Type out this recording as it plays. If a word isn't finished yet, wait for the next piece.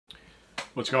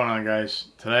What's going on, guys?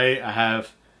 Today I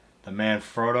have the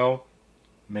Manfrotto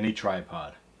mini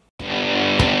tripod.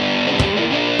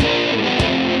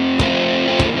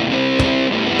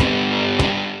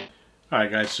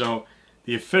 Alright guys, so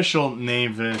the official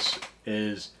name of this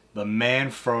is the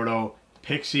Manfrotto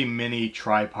PIXI Mini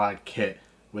Tripod Kit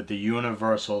with the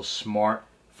universal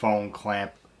smartphone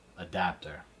clamp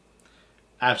adapter.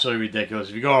 Absolutely ridiculous.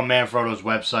 If you go on Manfrotto's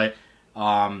website,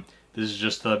 this is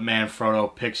just the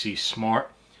Manfrotto PIXI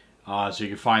Smart, so you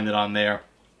can find it on there.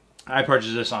 I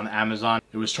purchased this on Amazon.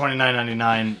 It was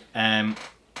 $29.99, and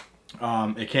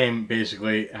it came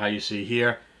basically how you see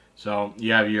here. So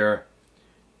you have your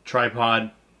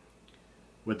tripod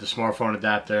with the smartphone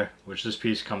adapter, which this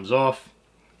piece comes off.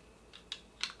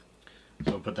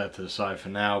 So I'll put that to the side for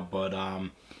now, but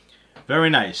very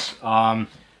nice. So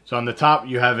on the top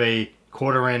you have a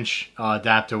 1/4-inch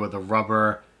adapter with a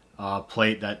rubber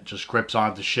plate that just grips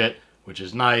onto shit, which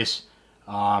is nice.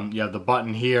 You have the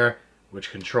button here,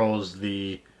 which controls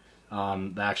the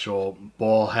actual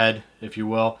ball head, if you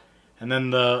will, and then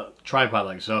the tripod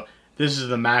leg. So this is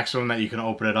the maximum that you can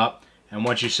open it up, and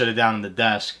once you sit it down on the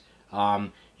desk,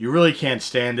 you really can't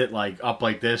stand it like up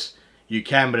like this. You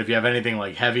can, but if you have anything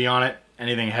like heavy on it,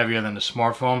 anything heavier than the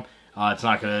smartphone,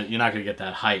 you're not gonna get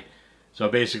that height. So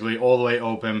basically all the way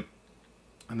open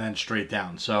and then straight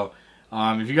down. So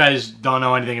if you guys don't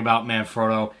know anything about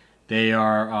Manfrotto, they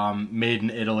are made in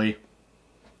Italy.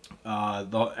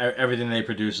 Everything they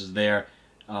produce is there.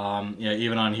 Yeah,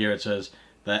 even on here it says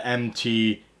the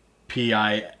MKPIXI-B,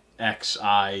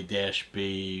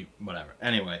 whatever.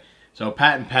 Anyway, so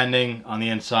patent pending on the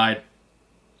inside.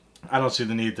 I don't see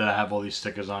the need to have all these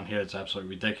stickers on here. It's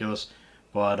absolutely ridiculous.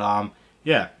 But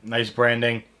yeah, nice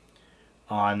branding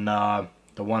on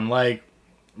the one leg.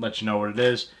 Let you know what it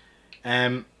is.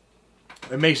 And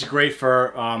it makes it great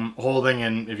for holding,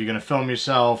 and if you're going to film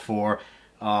yourself or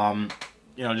you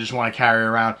know, just want to carry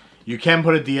around. You can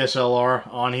put a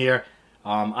DSLR on here.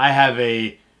 I have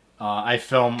I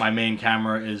film, my main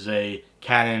camera is a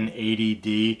Canon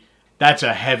 80D. That's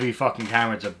a heavy fucking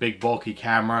camera. It's a big bulky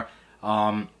camera.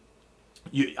 I've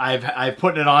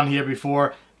put it on here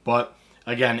before, but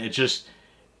again,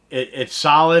 it's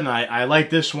solid, and I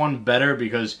like this one better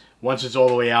because once it's all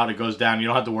the way out, it goes down. You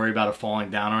don't have to worry about it falling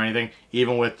down or anything,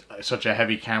 even with such a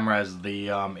heavy camera as the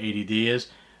 80D is.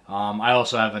 I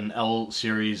also have an L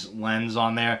series lens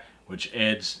on there, which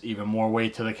adds even more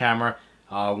weight to the camera.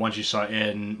 Once you start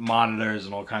adding monitors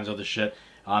and all kinds of other shit,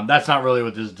 that's not really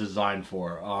what this is designed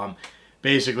for.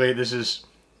 Basically, this is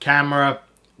camera,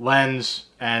 lens,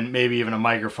 and maybe even a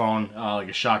microphone, like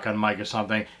a shotgun mic or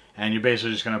something, and you're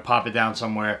basically just going to pop it down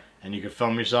somewhere and you can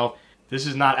film yourself. This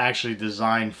is not actually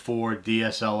designed for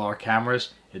DSLR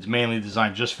cameras. It's mainly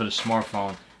designed just for the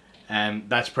smartphone, and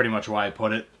that's pretty much why I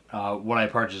put it, what I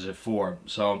purchased it for.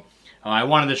 So I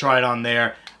wanted to try it on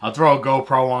there. I'll throw a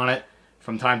GoPro on it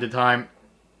from time to time.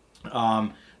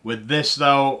 With this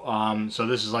though, so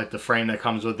this is like the frame that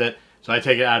comes with it. So I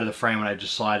take it out of the frame and I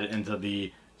just slide it into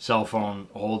the cell phone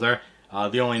holder.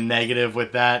 The only negative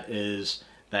with that is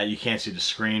that you can't see the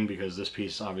screen because this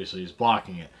piece obviously is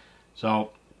blocking it.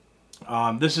 So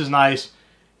this is nice.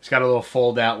 It's got a little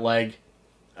fold out leg,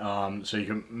 so you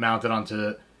can mount it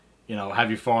onto, you know,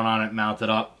 have your phone on it, mount it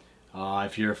up.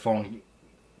 If your phone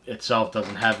itself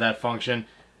doesn't have that function,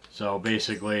 so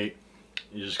basically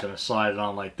you're just going to slide it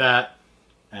on like that,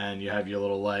 and you have your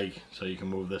little leg so you can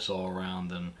move this all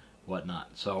around and whatnot.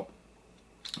 So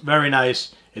very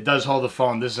nice. It does hold the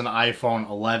phone. This is an iPhone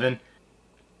 11,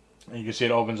 and you can see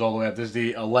it opens all the way up. This is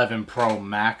the 11 Pro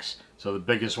Max, so the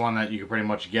biggest one that you can pretty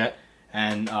much get,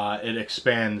 and it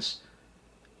expands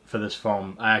for this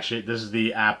phone. This is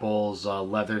the Apple's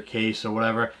leather case or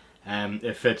whatever, and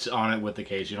it fits on it with the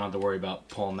case. You don't have to worry about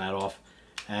pulling that off.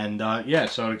 And yeah,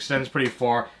 so it extends pretty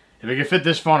far. If it could fit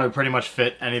this phone, it would pretty much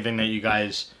fit anything that you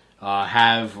guys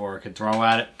have or could throw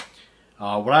at it.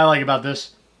 What I like about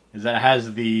this is that it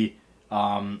has the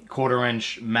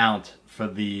 1/4-inch mount for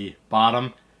the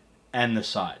bottom and the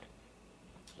side.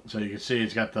 So you can see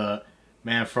it's got the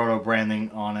Manfrotto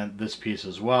branding on it, this piece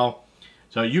as well.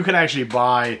 So you can actually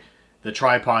buy the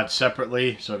tripod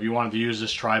separately. So if you wanted to use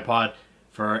this tripod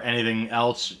for anything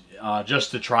else,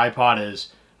 just the tripod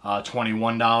is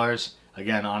 $21,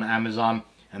 again, on Amazon.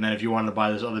 And then if you wanted to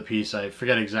buy this other piece, I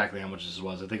forget exactly how much this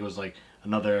was. I think it was like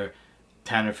another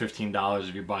 $10 or $15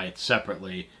 if you buy it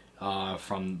separately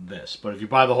from this. But if you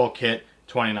buy the whole kit,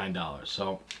 $29.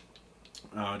 So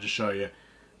I'll just show you.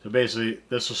 So basically,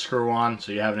 this will screw on,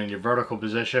 so you have it in your vertical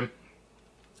position.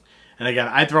 And again,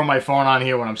 I throw my phone on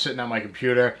here when I'm sitting at my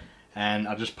computer, and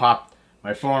I'll just pop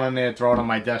my phone in there, throw it on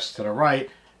my desk to the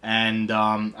right, and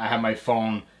I have my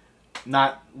phone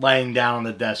not laying down on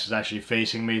the desk, it's actually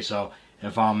facing me. So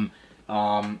if I'm,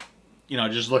 you know,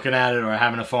 just looking at it or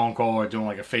having a phone call or doing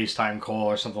like a FaceTime call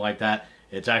or something like that,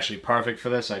 it's actually perfect for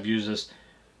this. I've used this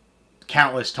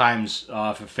countless times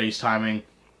for FaceTiming.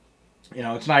 You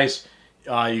know, it's nice.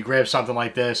 You grab something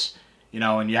like this, you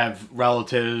know, and you have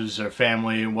relatives or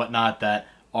family and whatnot that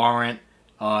aren't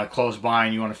close by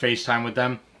and you want to FaceTime with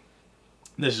them.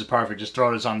 This is perfect. Just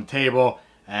throw this on the table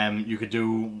and you could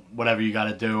do whatever you got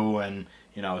to do. And,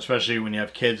 you know, especially when you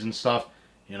have kids and stuff,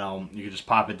 you know, you could just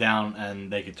pop it down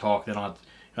and they could talk. They don't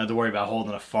have to worry about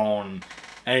holding a phone.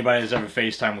 Anybody that's ever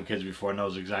FaceTime with kids before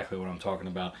knows exactly what I'm talking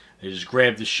about. They just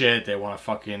grab the shit. They want to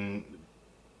fucking...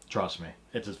 Trust me.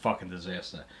 It's a fucking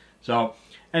disaster. So,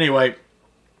 anyway,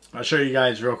 I'll show you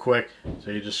guys real quick.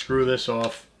 So you just screw this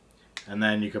off, and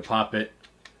then you can pop it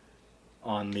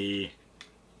on the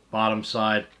bottom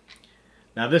side.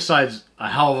 Now this side's a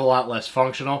hell of a lot less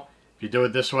functional if you do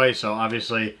it this way. So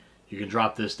obviously you can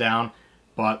drop this down.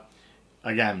 But,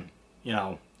 again, you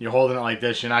know, you're holding it like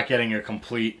this. You're not getting a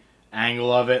complete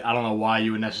angle of it. I don't know why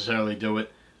you would necessarily do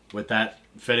it with that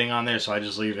fitting on there. So I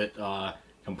just leave it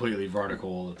completely vertical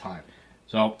all the time.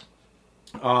 So,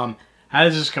 how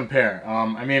does this compare?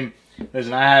 I mean,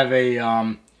 listen, I have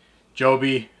a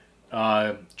Joby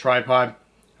tripod.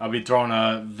 I'll be throwing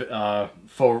a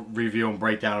full review and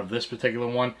breakdown of this particular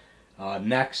one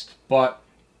next. But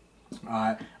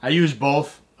I use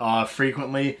both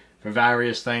frequently for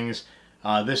various things.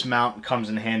 This mount comes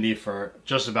in handy for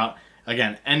just about,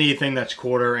 again, anything that's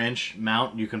 1/4 inch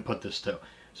mount, you can put this to.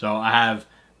 So I have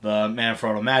the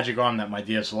Manfrotto Magic Arm that my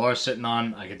DSLR is sitting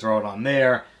on. I could throw it on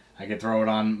there. I could throw it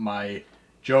on my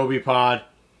Joby pod.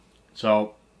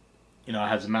 So, you know, it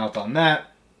has a mount on that.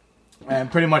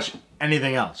 And pretty much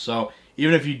anything else. So,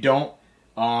 even if you don't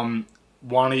want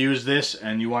to use this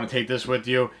and you want to take this with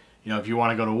you, you know, if you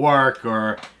want to go to work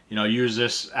or, you know, use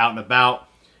this out and about,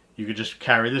 you could just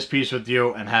carry this piece with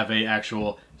you and have a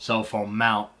actual cell phone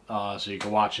mount so you can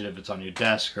watch it if it's on your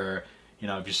desk or, you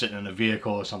know, if you're sitting in a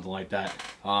vehicle or something like that.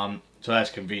 So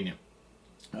that's convenient.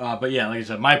 But yeah, like I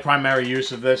said, my primary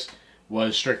use of this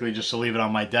was strictly just to leave it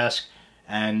on my desk.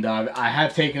 And I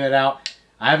have taken it out.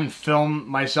 I haven't filmed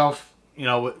myself, you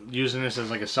know, using this as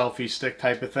like a selfie stick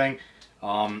type of thing.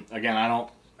 Again, I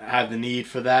don't have the need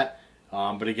for that.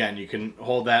 But again, you can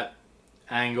hold that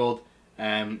angled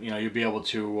and, you know, you'll be able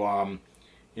to,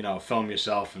 you know, film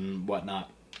yourself and whatnot,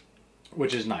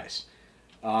 which is nice.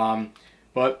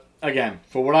 But again,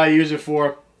 for what I use it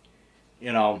for,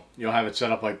 you know, you'll have it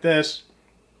set up like this,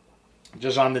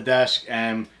 just on the desk,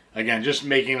 and again, just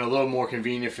making it a little more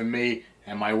convenient for me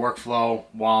and my workflow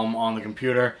while I'm on the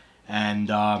computer, and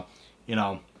you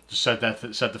know, just set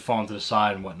the phone to the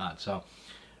side and whatnot. So,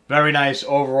 very nice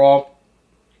overall.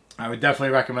 I would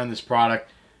definitely recommend this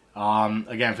product.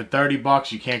 Again, for 30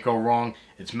 bucks, you can't go wrong.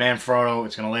 It's Manfrotto.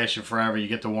 It's gonna last you forever. You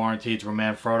get the warranty through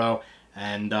Manfrotto,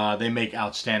 and they make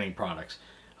outstanding products.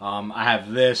 I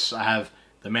have this. I have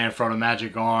the Manfrotto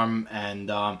Magic Arm, and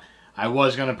I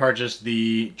was going to purchase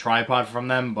the tripod from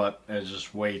them, but it was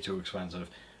just way too expensive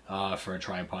for a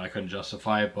tripod. I couldn't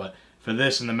justify it, but for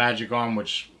this and the Magic Arm,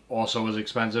 which also was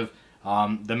expensive,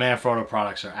 the Manfrotto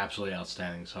products are absolutely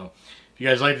outstanding. So if you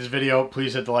guys like this video,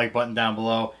 please hit the like button down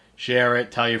below, share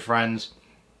it, tell your friends,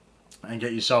 and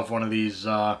get yourself one of these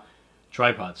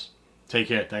tripods. Take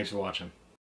care. Thanks for watching.